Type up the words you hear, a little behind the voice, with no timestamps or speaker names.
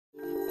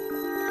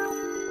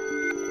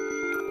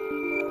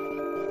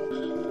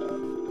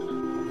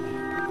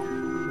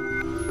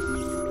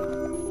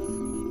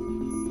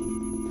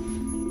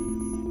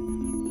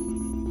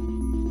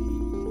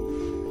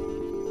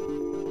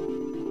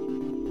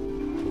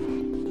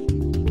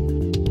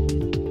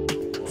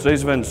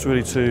Today's event is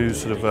really to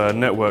sort of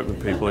network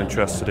with people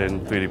interested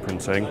in 3D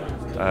printing,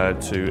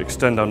 to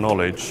extend our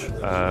knowledge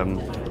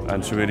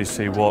and to really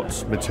see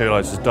what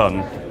Materialise has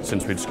done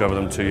since we discovered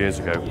them 2 years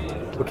ago.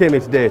 We came here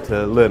today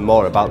to learn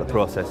more about the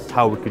process,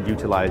 how we could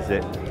utilise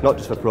it, not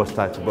just for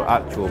prototyping but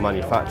actual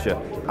manufacture.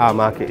 Our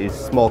market is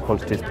small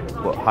quantities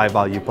but high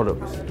value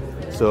products.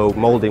 So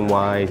moulding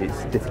wise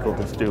it's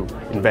difficult to do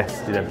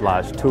invest in a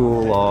large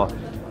tool or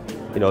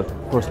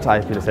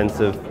prototype in a sense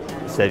of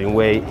saving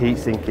weight, heat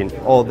sinking.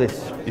 All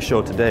this you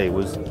showed today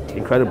was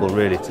incredible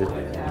really to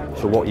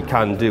show what you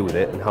can do with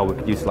it and how we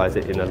could utilise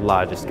it in a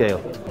larger scale.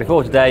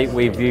 Before today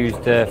we've used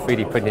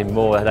 3D printing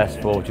more or less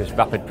for just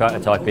rapid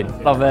prototyping.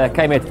 I've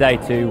came here today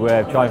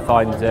to try and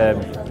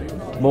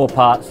find more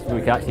parts that we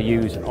can actually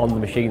use on the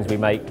machines we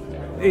make.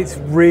 It's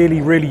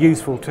really, really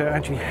useful to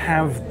actually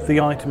have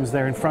the items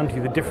there in front of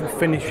you, the different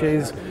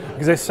finishes,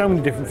 because there's so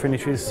many different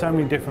finishes, so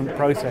many different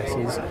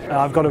processes.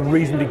 I've got a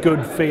reasonably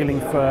good feeling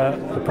for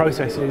the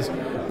processes,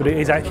 but it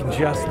is actually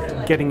just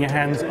getting your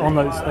hands on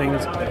those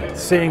things,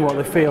 seeing what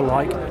they feel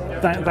like.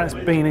 That's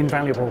been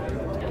invaluable.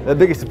 The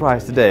biggest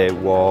surprise today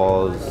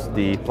was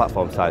the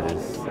platform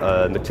sizes,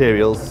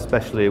 materials,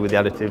 especially with the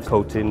additive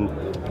coating.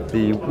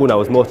 The one I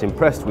was most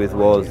impressed with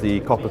was the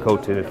copper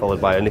coating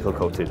followed by a nickel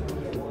coating.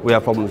 We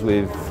have problems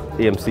with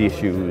EMC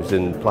issues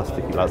and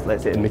plastic,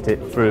 let's say emit it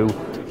through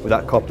with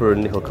that copper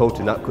and nickel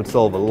coating. That could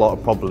solve a lot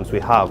of problems we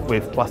have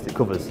with plastic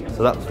covers.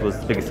 So that was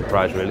the biggest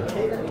surprise really.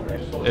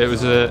 It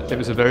was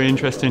a very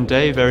interesting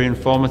day, very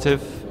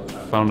informative.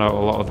 Found out a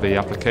lot of the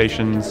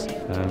applications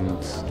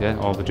and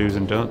all the do's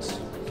and don'ts.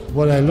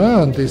 What I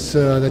learned is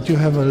that you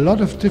have a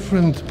lot of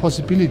different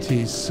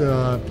possibilities.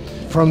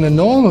 From the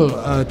normal,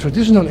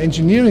 traditional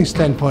engineering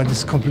standpoint,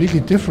 it's completely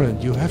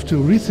different. You have to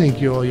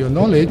rethink your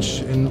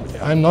knowledge, and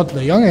I'm not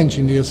a young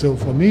engineer, so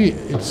for me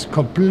it's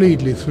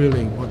completely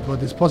thrilling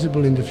what is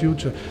possible in the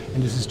future,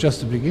 and this is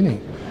just the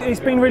beginning. It's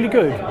been really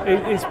good.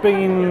 It has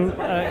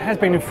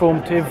been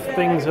informative.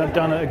 Things are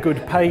done at a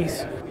good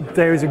pace.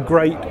 There is a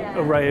great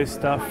array of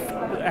stuff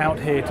out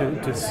here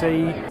to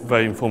see.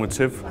 Very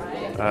informative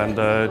and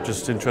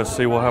just interested to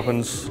see what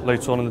happens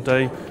later on in the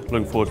day.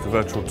 Looking forward to the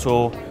virtual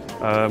tour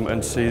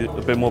and see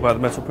a bit more about the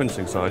metal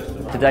printing side.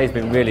 Today's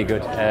been really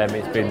good.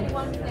 It's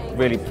been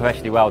really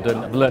professionally well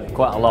done. I've learnt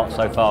quite a lot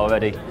so far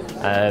already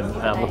and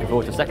I'm looking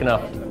forward to the second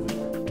half.